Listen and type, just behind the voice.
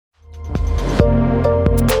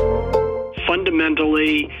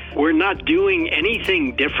Fundamentally, we're not doing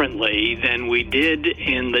anything differently than we did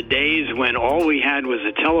in the days when all we had was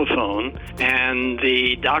a telephone and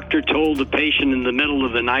the doctor told the patient in the middle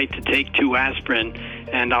of the night to take 2 aspirin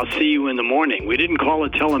and I'll see you in the morning. We didn't call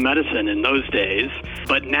it telemedicine in those days,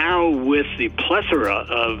 but now with the plethora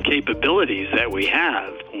of capabilities that we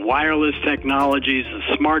have, wireless technologies,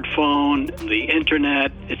 the smartphone, the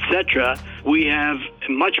internet, etc., we have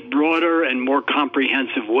much broader and more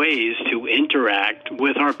comprehensive ways to interact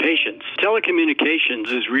with our patients.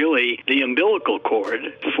 Telecommunications is really the umbilical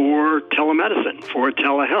cord for telemedicine, for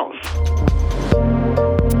telehealth.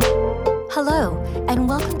 Hello, and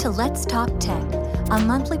welcome to Let's Talk Tech, a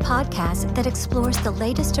monthly podcast that explores the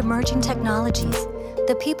latest emerging technologies,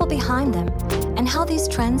 the people behind them, and how these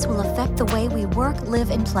trends will affect the way we work, live,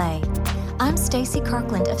 and play. I'm Stacy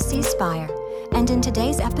Kirkland of C Spire, and in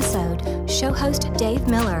today's episode, show host Dave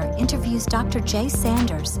Miller interviews Dr. Jay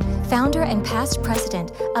Sanders, founder and past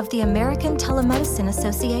president of the American Telemedicine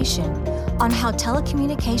Association, on how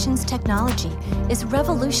telecommunications technology is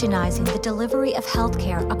revolutionizing the delivery of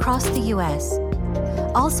healthcare across the U.S.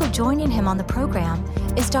 Also joining him on the program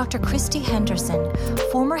is Dr. Kristi Henderson,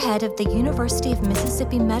 former head of the University of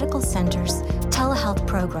Mississippi Medical Center's Telehealth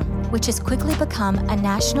program, which has quickly become a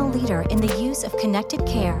national leader in the use of connected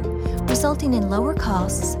care, resulting in lower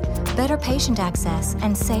costs, better patient access,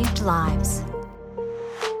 and saved lives.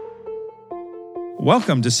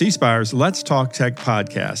 Welcome to C Spire's Let's Talk Tech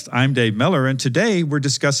podcast. I'm Dave Miller, and today we're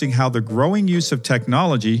discussing how the growing use of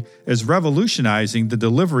technology is revolutionizing the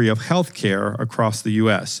delivery of healthcare across the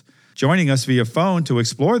U.S. Joining us via phone to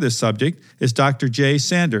explore this subject is Dr. Jay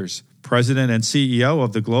Sanders, President and CEO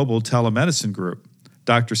of the Global Telemedicine Group.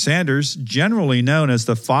 Dr. Sanders, generally known as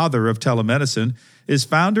the father of telemedicine, is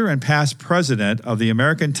founder and past president of the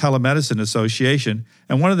American Telemedicine Association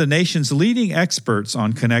and one of the nation's leading experts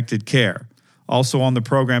on connected care. Also on the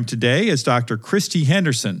program today is Dr. Kristi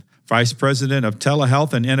Henderson, Vice President of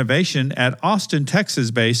Telehealth and Innovation at Austin,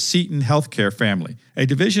 Texas-based Seton Healthcare Family, a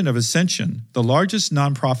division of Ascension, the largest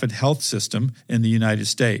nonprofit health system in the United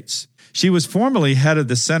States. She was formerly head of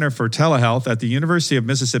the Center for Telehealth at the University of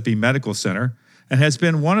Mississippi Medical Center and has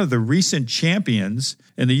been one of the recent champions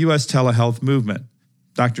in the U.S. telehealth movement.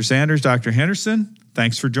 Dr. Sanders, Dr. Henderson,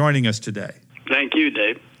 thanks for joining us today. Thank you,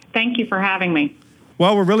 Dave. Thank you for having me.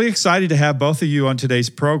 Well, we're really excited to have both of you on today's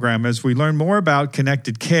program as we learn more about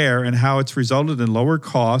connected care and how it's resulted in lower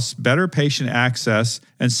costs, better patient access,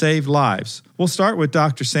 and saved lives. We'll start with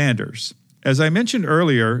Dr. Sanders. As I mentioned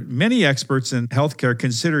earlier, many experts in healthcare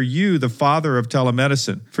consider you the father of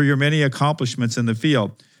telemedicine for your many accomplishments in the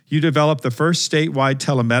field. You developed the first statewide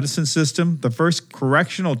telemedicine system, the first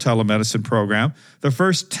correctional telemedicine program, the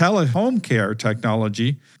first telehome care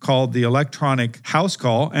technology called the electronic house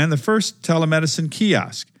call, and the first telemedicine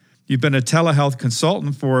kiosk. You've been a telehealth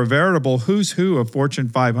consultant for a veritable who's who of Fortune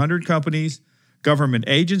 500 companies, government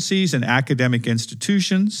agencies, and academic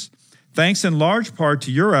institutions. Thanks in large part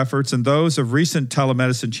to your efforts and those of recent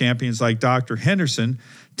telemedicine champions like Dr. Henderson,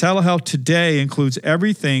 telehealth today includes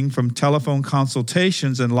everything from telephone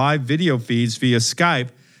consultations and live video feeds via Skype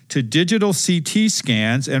to digital CT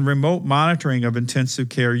scans and remote monitoring of intensive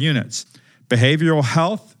care units. Behavioral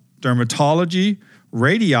health, dermatology,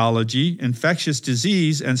 radiology, infectious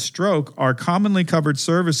disease, and stroke are commonly covered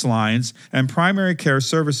service lines, and primary care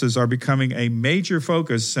services are becoming a major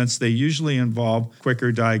focus since they usually involve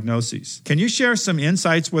quicker diagnoses. Can you share some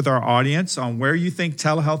insights with our audience on where you think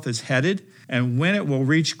telehealth is headed and when it will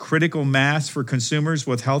reach critical mass for consumers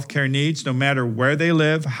with healthcare needs, no matter where they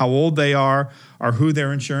live, how old they are, or who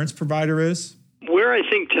their insurance provider is? Where I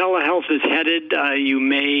think telehealth is headed, you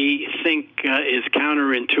may think is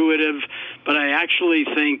counterintuitive, but I actually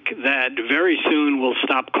think that very soon we'll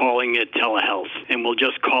stop calling it telehealth and we'll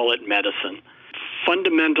just call it medicine.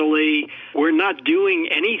 Fundamentally, we're not doing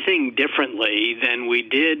anything differently than we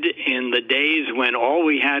did in the days when all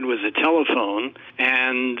we had was a telephone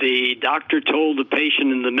and the doctor told the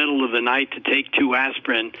patient in the middle of the night to take 2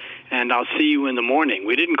 aspirin and I'll see you in the morning.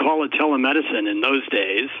 We didn't call it telemedicine in those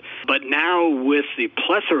days, but now with the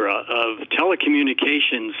plethora of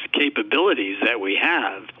telecommunications capabilities that we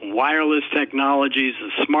have, wireless technologies,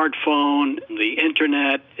 the smartphone, the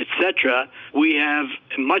internet, etc., we have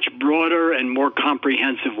much broader and more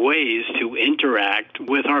comprehensive ways to interact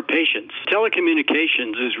with our patients.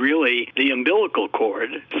 Telecommunications is really the umbilical cord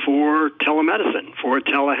for telemedicine, for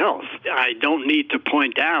telehealth. I don't need to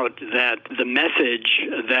point out that the message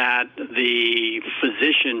that that the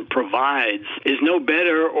physician provides is no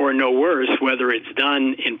better or no worse whether it's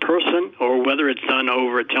done in person or whether it's done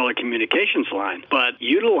over a telecommunications line. But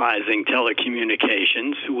utilizing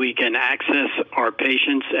telecommunications, we can access our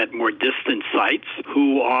patients at more distant sites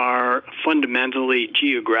who are fundamentally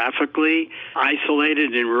geographically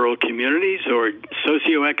isolated in rural communities or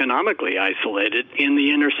socioeconomically isolated in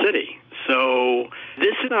the inner city. So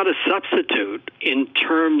this is not a substitute in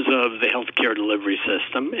terms of the healthcare delivery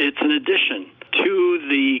system. It's an addition to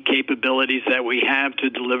the capabilities that we have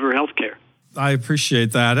to deliver healthcare. I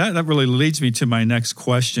appreciate that. That really leads me to my next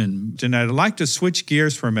question. And I'd like to switch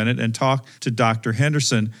gears for a minute and talk to Dr.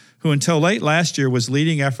 Henderson, who until late last year was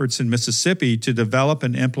leading efforts in Mississippi to develop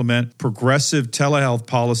and implement progressive telehealth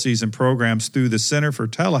policies and programs through the Center for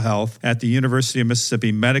Telehealth at the University of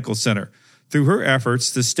Mississippi Medical Center. Through her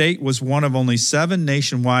efforts, the state was one of only 7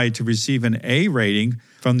 nationwide to receive an A rating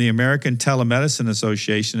from the American Telemedicine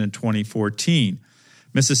Association in 2014.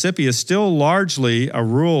 Mississippi is still largely a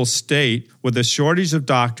rural state with a shortage of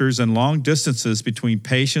doctors and long distances between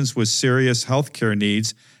patients with serious healthcare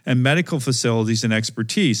needs and medical facilities and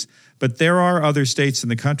expertise, but there are other states in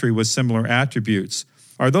the country with similar attributes.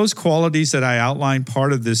 Are those qualities that I outlined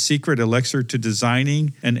part of the secret elixir to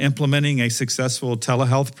designing and implementing a successful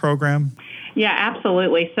telehealth program? Yeah,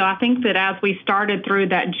 absolutely. So I think that as we started through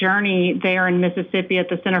that journey there in Mississippi at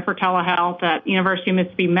the Center for Telehealth at University of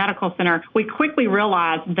Mississippi Medical Center, we quickly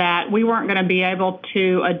realized that we weren't going to be able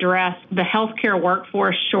to address the healthcare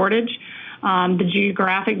workforce shortage, the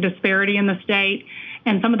geographic disparity in the state,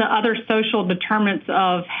 and some of the other social determinants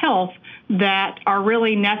of health that are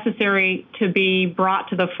really necessary to be brought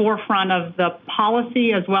to the forefront of the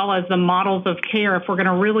policy as well as the models of care if we're going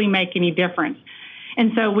to really make any difference.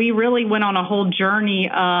 And so we really went on a whole journey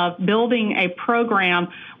of building a program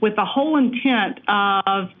with the whole intent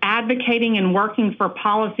of advocating and working for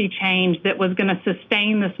policy change that was going to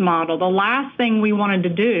sustain this model. The last thing we wanted to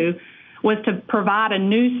do was to provide a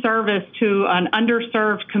new service to an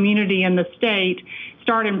underserved community in the state,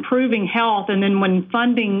 start improving health, and then when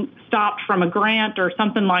funding stopped from a grant or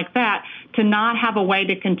something like that, to not have a way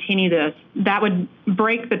to continue this. That would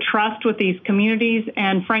break the trust with these communities,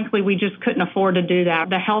 and frankly, we just couldn't afford to do that.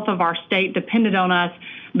 The health of our state depended on us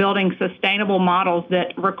building sustainable models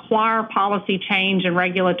that require policy change and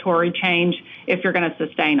regulatory change if you're going to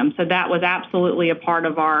sustain them. So that was absolutely a part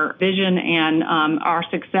of our vision and our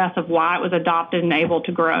success of why it was adopted and able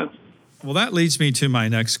to grow. Well, that leads me to my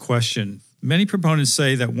next question. Many proponents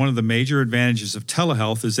say that one of the major advantages of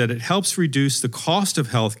telehealth is that it helps reduce the cost of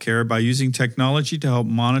healthcare by using technology to help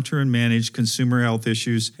monitor and manage consumer health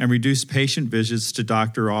issues and reduce patient visits to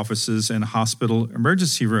doctor offices and hospital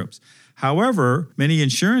emergency rooms. However, many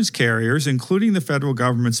insurance carriers, including the federal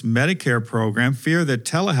government's Medicare program, fear that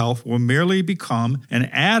telehealth will merely become an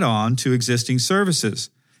add-on to existing services.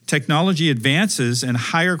 Technology advances and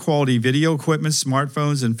higher quality video equipment,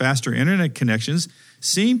 smartphones, and faster internet connections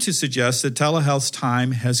seem to suggest that telehealth's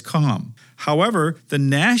time has come. However, the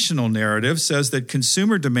national narrative says that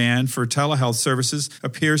consumer demand for telehealth services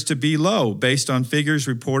appears to be low based on figures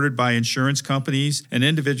reported by insurance companies and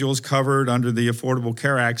individuals covered under the Affordable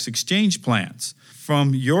Care Act's exchange plans.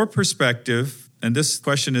 From your perspective, and this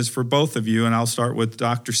question is for both of you, and I'll start with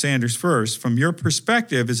Dr. Sanders first. From your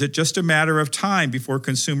perspective, is it just a matter of time before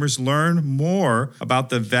consumers learn more about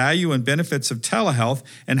the value and benefits of telehealth,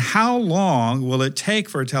 and how long will it take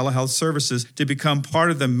for telehealth services to become part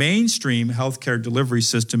of the mainstream healthcare delivery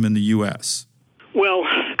system in the U.S.? Well,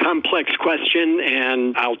 complex question,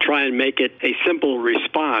 and I'll try and make it a simple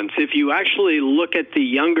response. If you actually look at the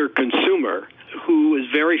younger consumer, who is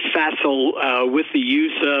very facile with the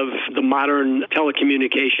use of the modern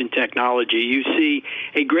telecommunication technology, you see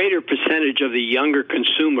a greater percentage of the younger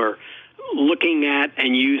consumer looking at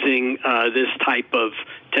and using this type of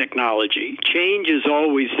technology. Change is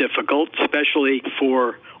always difficult, especially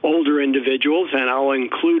for older individuals, and I'll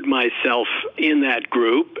include myself in that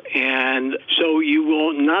group. And so you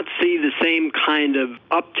will not see the same kind of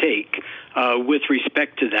uptake with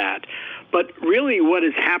respect to that. But really what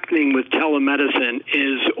is happening with telemedicine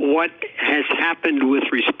is what has happened with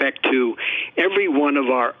respect to every one of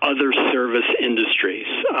our other service industries.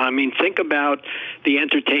 I mean, think about the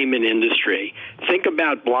entertainment industry. Think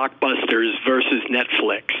about Blockbusters versus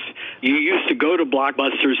Netflix. You used to go to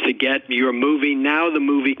Blockbusters to get your movie. Now the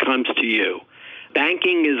movie comes to you.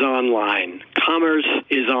 Banking is online. Commerce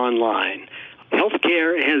is online.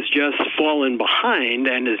 Healthcare has just fallen behind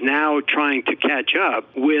and is now trying to catch up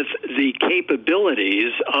with the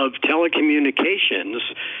capabilities of telecommunications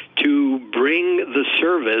to bring the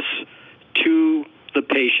service to the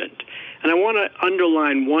patient. And I want to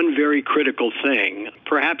underline one very critical thing.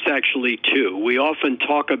 perhaps actually two. We often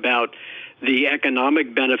talk about the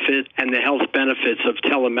economic benefit and the health benefits of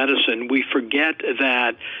telemedicine. We forget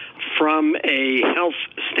that from a health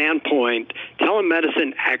standpoint,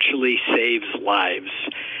 telemedicine actually saves lives.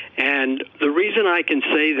 And the reason I can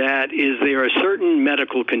say that is there are certain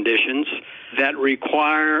medical conditions that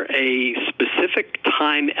require a specific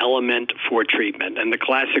time element for treatment. And the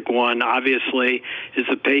classic one, obviously, is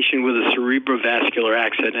a patient with a cerebrovascular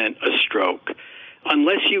accident, a stroke.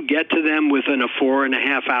 Unless you get to them within a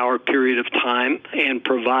 4.5-hour period of time and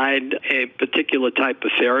provide a particular type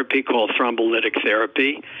of therapy called thrombolytic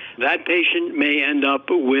therapy, that patient may end up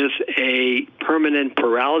with a permanent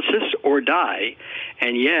paralysis or die.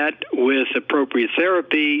 And yet, with appropriate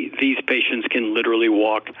therapy, these patients can literally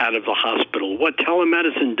walk out of the hospital. What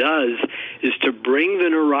telemedicine does is to bring the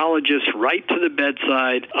neurologist right to the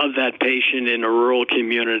bedside of that patient in a rural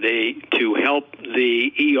community to help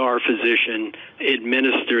the ER physician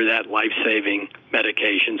administer that life-saving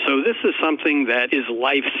medication. So this is something that is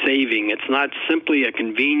life-saving. It's not simply a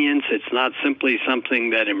convenience. It's not simply something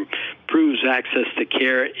that improves access to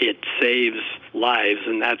care. It saves lives,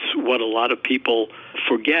 and that's what a lot of people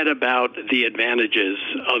forget about the advantages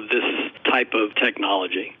of this type of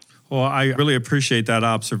technology. Well, I really appreciate that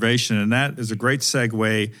observation, and that is a great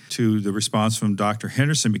segue to the response from Dr.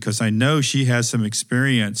 Henderson, because I know she has some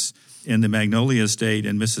experience in the Magnolia State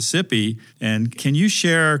in Mississippi. And can you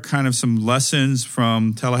share kind of some lessons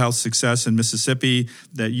from telehealth success in Mississippi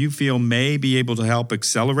that you feel may be able to help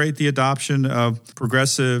accelerate the adoption of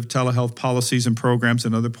progressive telehealth policies and programs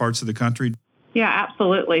in other parts of the country? Yeah,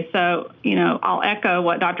 absolutely. So, I'll echo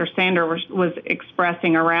what Dr. Sander was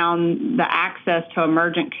expressing around the access to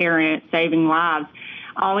emergent care and saving lives.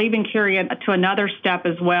 I'll even carry it to another step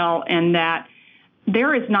as well, in that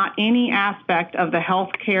there is not any aspect of the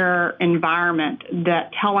healthcare environment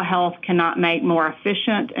that telehealth cannot make more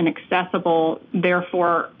efficient and accessible,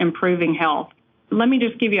 therefore improving health. Let me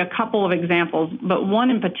just give you a couple of examples, but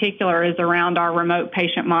one in particular is around our remote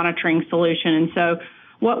patient monitoring solution. And so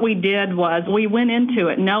what we did was we went into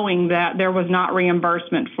it knowing that there was not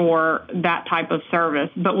reimbursement for that type of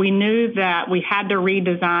service, but we knew that we had to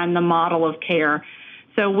redesign the model of care.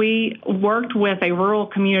 So we worked with a rural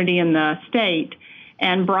community in the state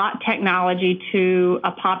and brought technology to a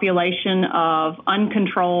population of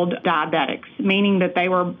uncontrolled diabetics, meaning that they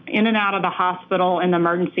were in and out of the hospital and the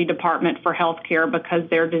emergency department for health care because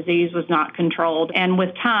their disease was not controlled. And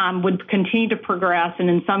with time would continue to progress and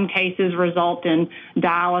in some cases result in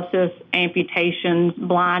dialysis, amputations,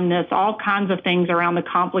 blindness, all kinds of things around the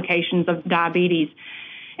complications of diabetes.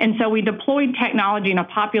 And so we deployed technology in a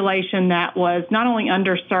population that was not only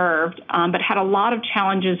underserved, but had a lot of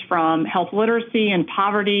challenges from health literacy and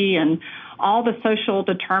poverty and all the social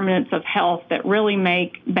determinants of health that really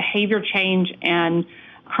make behavior change and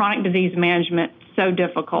chronic disease management so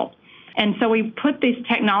difficult. And so we put this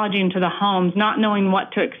technology into the homes, not knowing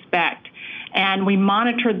what to expect. And we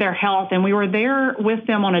monitored their health, and we were there with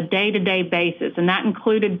them on a day-to-day basis. And that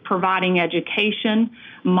included providing education,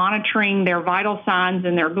 monitoring their vital signs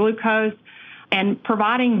and their glucose, and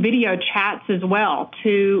providing video chats as well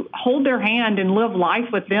to hold their hand and live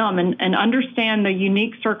life with them and understand the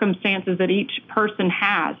unique circumstances that each person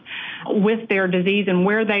has with their disease and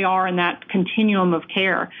where they are in that continuum of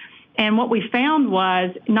care. And what we found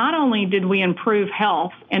was not only did we improve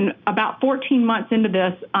health, and about 14 months into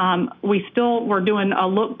this, we still were doing a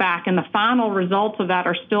look back, and the final results of that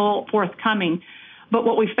are still forthcoming. But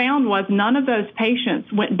what we found was none of those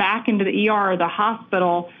patients went back into the ER or the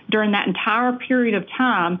hospital during that entire period of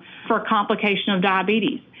time for a complication of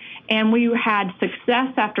diabetes. And we had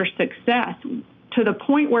success after success to the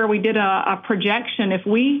point where we did a projection. If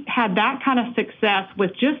we had that kind of success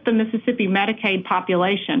with just the Mississippi Medicaid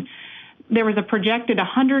population, there was a projected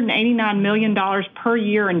 $189 million per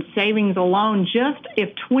year in savings alone, just if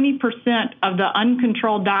 20% of the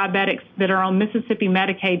uncontrolled diabetics that are on Mississippi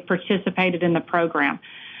Medicaid participated in the program.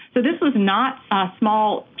 So this was not a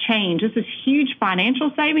small change. This is huge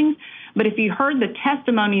financial savings. But if you heard the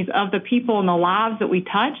testimonies of the people and the lives that we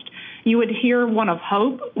touched, you would hear one of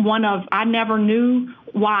hope, one of, I never knew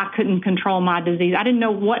why I couldn't control my disease. I didn't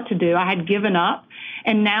know what to do. I had given up.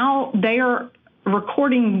 And now they are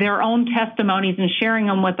recording their own testimonies and sharing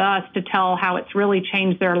them with us to tell how it's really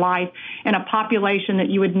changed their life in a population that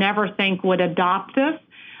you would never think would adopt this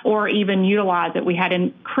or even utilize it. We had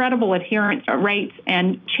incredible adherence rates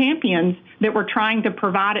and champions that were trying to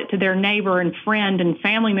provide it to their neighbor and friend and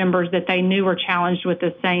family members that they knew were challenged with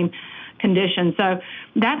the same condition. So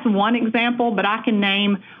that's one example, but I can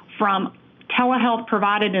name from telehealth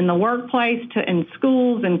provided in the workplace, in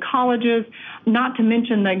schools and colleges, not to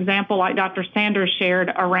mention the example like Dr. Sanders shared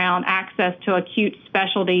around access to acute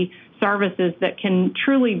specialty services that can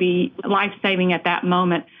truly be life-saving at that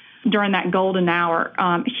moment during that golden hour.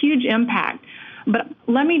 Huge impact. But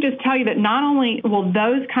let me just tell you that not only will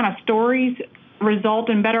those kind of stories result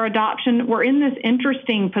in better adoption, we're in this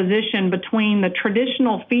interesting position between the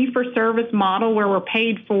traditional fee-for-service model where we're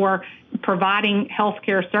paid for providing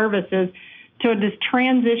healthcare services to this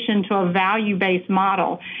transition to a value-based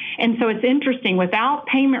model. And so it's interesting, without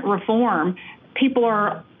payment reform, people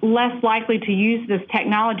are less likely to use this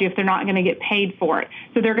technology if they're not going to get paid for it.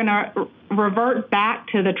 So they're going to revert back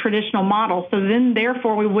to the traditional model. So then,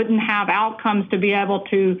 therefore, we wouldn't have outcomes to be able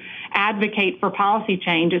to advocate for policy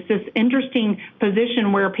change. It's this interesting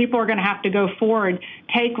position where people are going to have to go forward,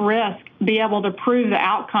 take risk, be able to prove the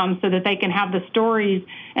outcomes so that they can have the stories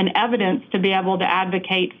and evidence to be able to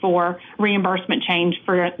advocate for reimbursement change,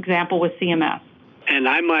 for example, with CMS. And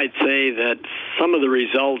I might say that some of the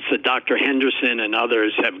results that Dr. Henderson and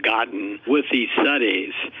others have gotten with these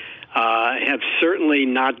studies have certainly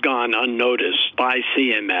not gone unnoticed by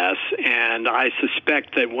CMS. And I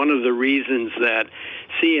suspect that one of the reasons that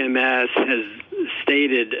CMS has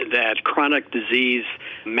stated that chronic disease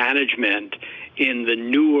management in the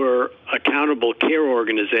newer accountable care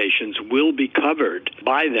organizations will be covered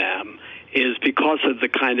by them is because of the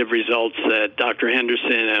kind of results that Dr.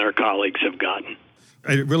 Henderson and our colleagues have gotten.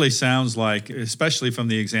 It really sounds like, especially from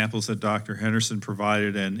the examples that Dr. Henderson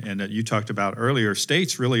provided and that you talked about earlier,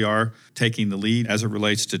 states really are taking the lead as it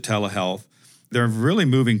relates to telehealth. They're really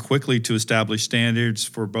moving quickly to establish standards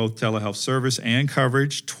for both telehealth service and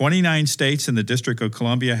coverage. 29 states in the District of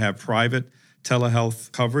Columbia have private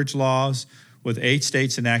telehealth coverage laws, with 8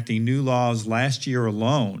 states enacting new laws last year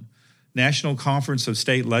alone. National Conference of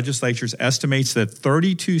State Legislatures estimates that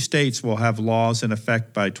 32 states will have laws in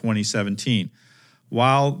effect by 2017.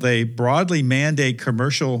 While they broadly mandate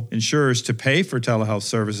commercial insurers to pay for telehealth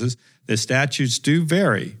services, the statutes do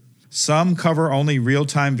vary. Some cover only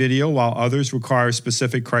real-time video, while others require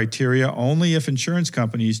specific criteria only if insurance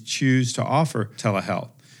companies choose to offer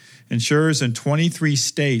telehealth. Insurers in 23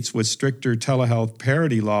 states with stricter telehealth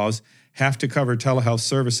parity laws have to cover telehealth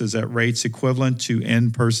services at rates equivalent to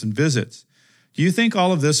in-person visits. Do you think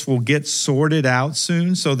all of this will get sorted out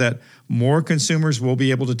soon so that more consumers will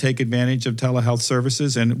be able to take advantage of telehealth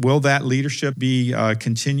services? And will that leadership be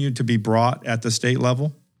continued to be brought at the state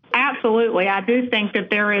level? Absolutely. I do think that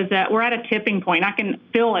we're at a tipping point. I can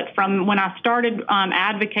feel it from when I started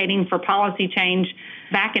advocating for policy change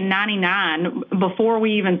back in '99, before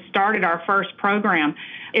we even started our first program.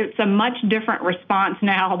 It's a much different response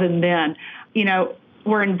now than then.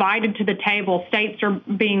 We're invited to the table. States are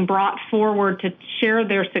being brought forward to share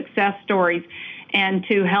their success stories and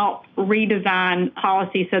to help redesign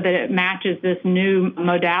policy so that it matches this new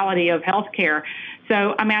modality of healthcare.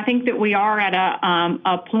 So, I think that we are at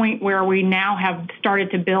a point where we now have started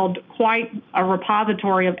to build quite a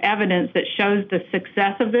repository of evidence that shows the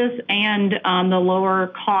success of this and the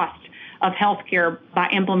lower cost of healthcare by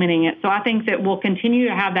implementing it. So I think that we'll continue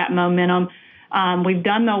to have that momentum. We've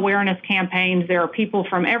done the awareness campaigns. There are people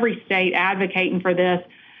from every state advocating for this,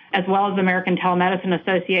 as well as the American Telemedicine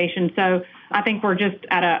Association. So I think we're just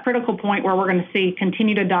at a critical point where we're going to see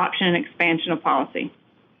continued adoption and expansion of policy.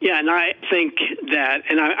 Yeah, and I think that,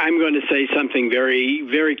 and I'm going to say something very,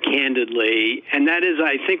 very candidly, and that is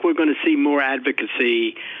I think we're going to see more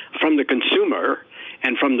advocacy from the consumer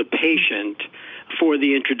and from the patient for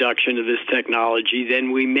the introduction of this technology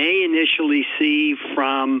than we may initially see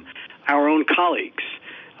from our own colleagues.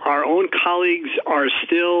 Our own colleagues are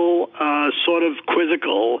still sort of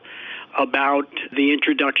quizzical about the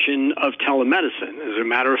introduction of telemedicine. As a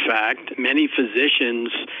matter of fact, many physicians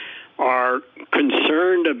are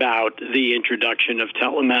concerned about the introduction of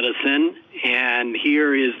telemedicine, and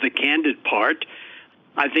here is the candid part.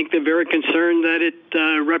 I think they're very concerned that it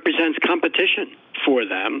represents competition for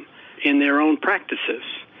them in their own practices.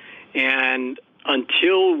 And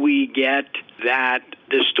until we get that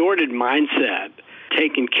distorted mindset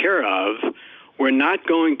taken care of, we're not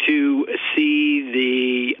going to see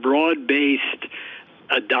the broad-based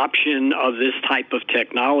adoption of this type of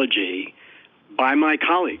technology by my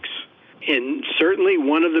colleagues. And certainly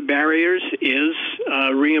one of the barriers is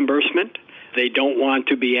reimbursement. They don't want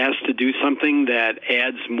to be asked to do something that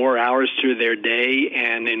adds more hours to their day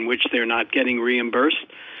and in which they're not getting reimbursed.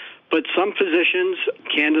 But some physicians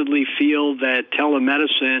candidly feel that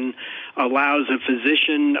telemedicine allows a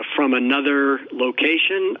physician from another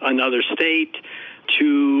location, another state,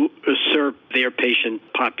 to usurp their patient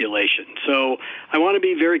population. So I want to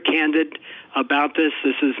be very candid about this.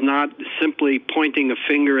 This is not simply pointing a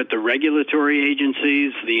finger at the regulatory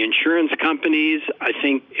agencies, the insurance companies. I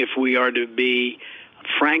think if we are to be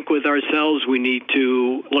frank with ourselves, we need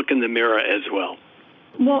to look in the mirror as well.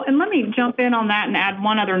 Well, and let me jump in on that and add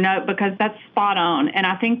one other note, because that's spot on. And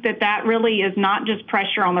I think that really is not just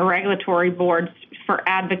pressure on the regulatory boards for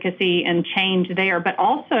advocacy and change there, but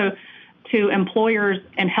also to employers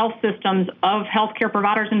and health systems of healthcare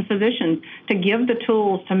providers and physicians to give the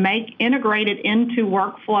tools to make integrated into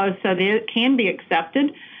workflows so that it can be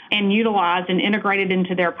accepted and utilized and integrated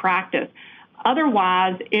into their practice.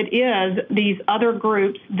 Otherwise, it is these other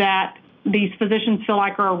groups that these physicians feel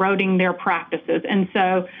like are eroding their practices. And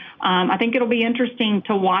so I think it'll be interesting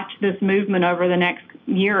to watch this movement over the next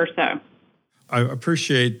year or so. I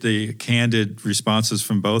appreciate the candid responses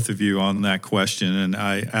from both of you on that question, and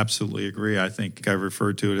I absolutely agree. I think I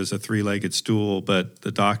referred to it as a three-legged stool, but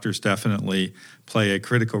the doctors definitely play a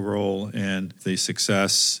critical role in the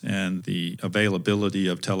success and the availability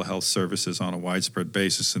of telehealth services on a widespread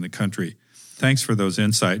basis in the country. Thanks for those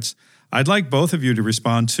insights. I'd like both of you to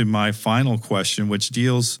respond to my final question, which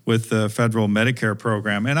deals with the federal Medicare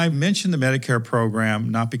program. And I mentioned the Medicare program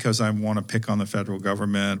not because I want to pick on the federal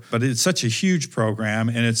government, but it's such a huge program,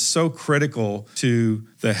 and it's so critical to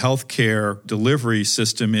the healthcare delivery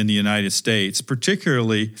system in the United States,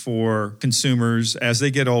 particularly for consumers. As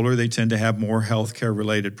they get older, they tend to have more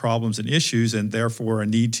healthcare-related problems and issues, and therefore a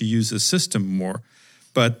need to use the system more.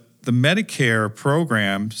 But the Medicare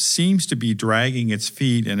program seems to be dragging its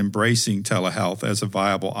feet and embracing telehealth as a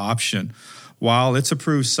viable option. While it's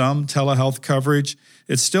approved some telehealth coverage,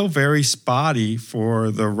 it's still very spotty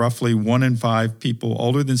for the roughly 1 in 5 people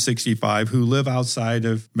older than 65 who live outside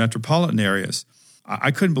of metropolitan areas.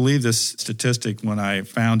 I couldn't believe this statistic when I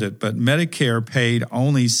found it, but Medicare paid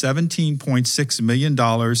only $17.6 million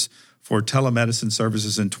for telemedicine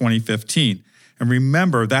services in 2015. And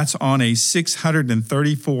remember, that's on a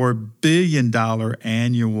 $634 billion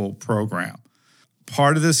annual program.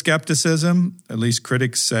 Part of the skepticism, at least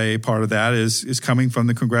critics say part of that, is coming from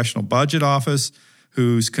the Congressional Budget Office,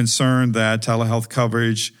 who's concerned that telehealth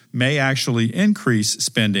coverage may actually increase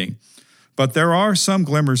spending. But there are some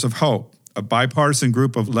glimmers of hope. A bipartisan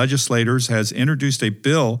group of legislators has introduced a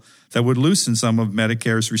bill that would loosen some of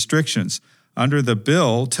Medicare's restrictions. Under the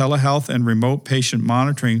bill, telehealth and remote patient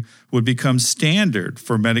monitoring would become standard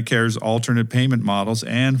for Medicare's alternate payment models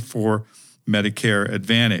and for Medicare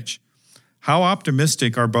Advantage. How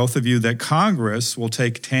optimistic are both of you that Congress will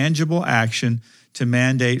take tangible action to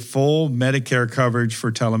mandate full Medicare coverage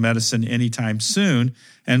for telemedicine anytime soon?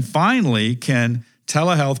 And finally, can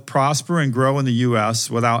telehealth prosper and grow in the U.S.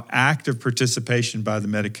 without active participation by the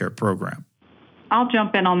Medicare program? I'll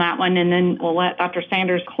jump in on that one, and then we'll let Dr.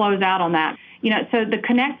 Sanders close out on that. So the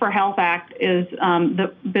Connect for Health Act is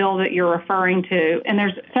the bill that you're referring to, and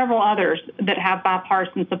there's several others that have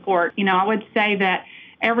bipartisan support. I would say that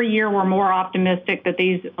every year we're more optimistic that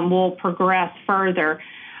these will progress further.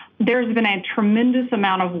 There's been a tremendous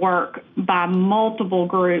amount of work by multiple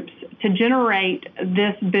groups to generate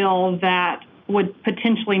this bill that would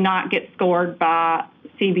potentially not get scored by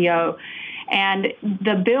CBO. And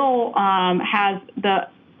the bill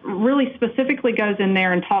really specifically goes in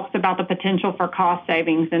there and talks about the potential for cost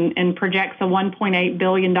savings and projects a $1.8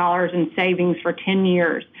 billion in savings for 10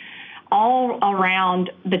 years, all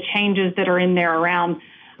around the changes that are in there around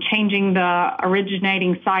changing the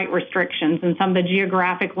originating site restrictions and some of the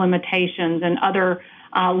geographic limitations and other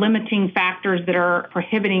limiting factors that are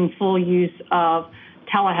prohibiting full use of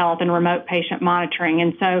telehealth and remote patient monitoring.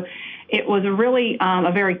 And so it was really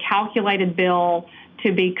a very calculated bill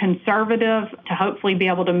to be conservative, to hopefully be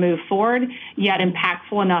able to move forward, yet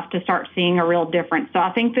impactful enough to start seeing a real difference. So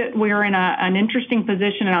I think that we're in an interesting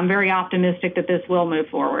position, and I'm very optimistic that this will move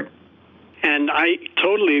forward. And I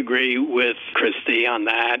totally agree with Kristi on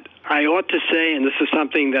that. I ought to say, and this is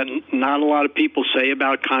something that not a lot of people say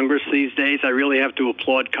about Congress these days, I really have to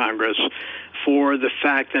applaud Congress for the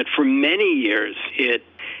fact that for many years it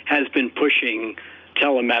has been pushing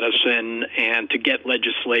telemedicine and to get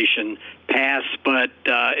legislation passed, but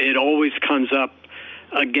it always comes up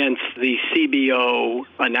against the CBO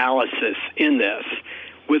analysis in this.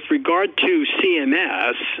 With regard to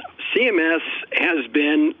CMS, CMS has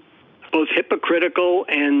been both hypocritical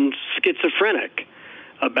and schizophrenic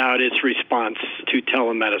about its response to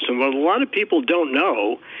telemedicine. What a lot of people don't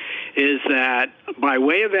know is that by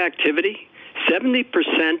way of activity,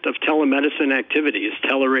 70% of telemedicine activity is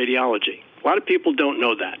teleradiology. A lot of people don't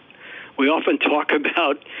know that. We often talk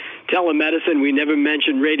about telemedicine. We never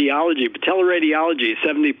mention radiology, but teleradiology is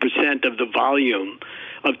 70% of the volume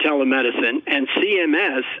of telemedicine, and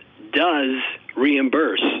CMS does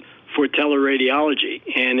reimburse for teleradiology,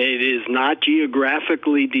 and it is not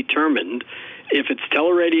geographically determined. If it's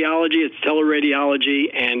teleradiology,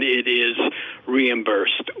 and it is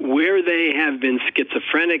reimbursed. Where they have been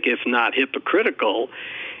schizophrenic, if not hypocritical,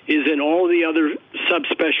 is in all the other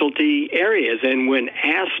subspecialty areas. And when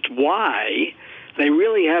asked why, they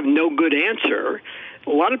really have no good answer.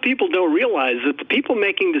 A lot of people don't realize that the people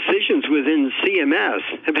making decisions within CMS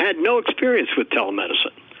have had no experience with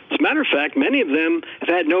telemedicine. As a matter of fact, many of them have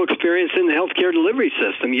had no experience in the healthcare delivery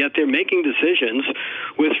system, yet they're making decisions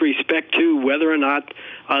with respect to whether or not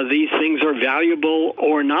these things are valuable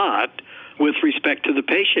or not with respect to the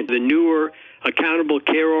patient. The newer accountable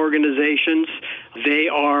care organizations, they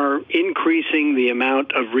are increasing the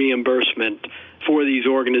amount of reimbursement for these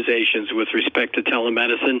organizations with respect to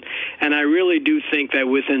telemedicine. And I really do think that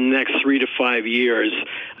within the next 3 to 5 years,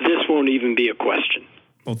 this won't even be a question.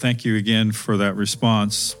 Well, thank you again for that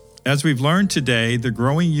response. As we've learned today, the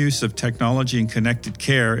growing use of technology and connected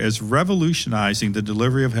care is revolutionizing the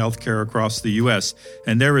delivery of healthcare across the U.S.,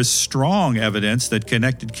 and there is strong evidence that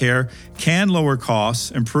connected care can lower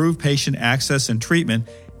costs, improve patient access and treatment,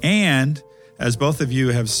 and, as both of you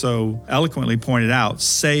have so eloquently pointed out,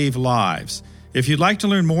 save lives. If you'd like to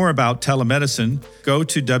learn more about telemedicine, go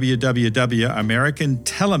to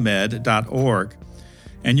www.americantelemed.org.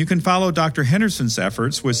 And you can follow Dr. Henderson's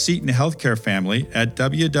efforts with Seton Healthcare Family at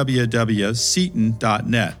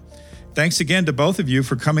www.seton.net. Thanks again to both of you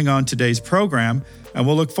for coming on today's program, and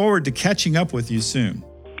we'll look forward to catching up with you soon.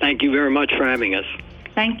 Thank you very much for having us.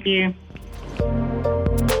 Thank you.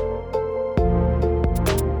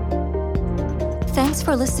 Thanks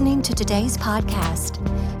for listening to today's podcast.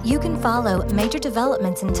 You can follow major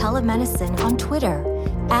developments in telemedicine on Twitter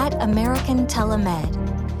at American Telemed.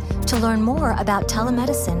 To learn more about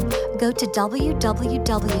telemedicine, go to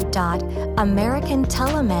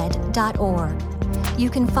www.americantelemed.org. You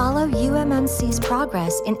can follow UMMC's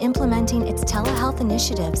progress in implementing its telehealth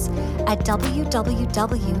initiatives at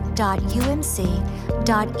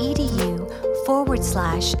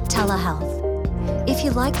www.umc.edu/telehealth. If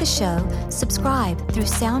you like the show, subscribe through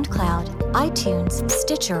SoundCloud, iTunes,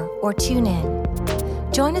 Stitcher, or TuneIn.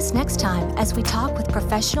 Join us next time as we talk with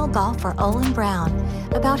professional golfer Olin Brown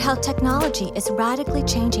about how technology is radically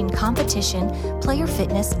changing competition, player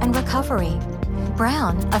fitness, and recovery.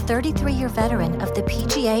 Brown, a 33-year veteran of the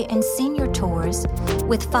PGA and Senior Tours,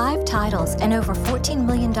 with 5 titles and over $14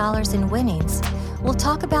 million in winnings, will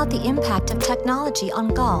talk about the impact of technology on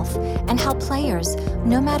golf and how players,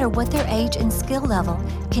 no matter what their age and skill level,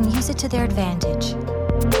 can use it to their advantage.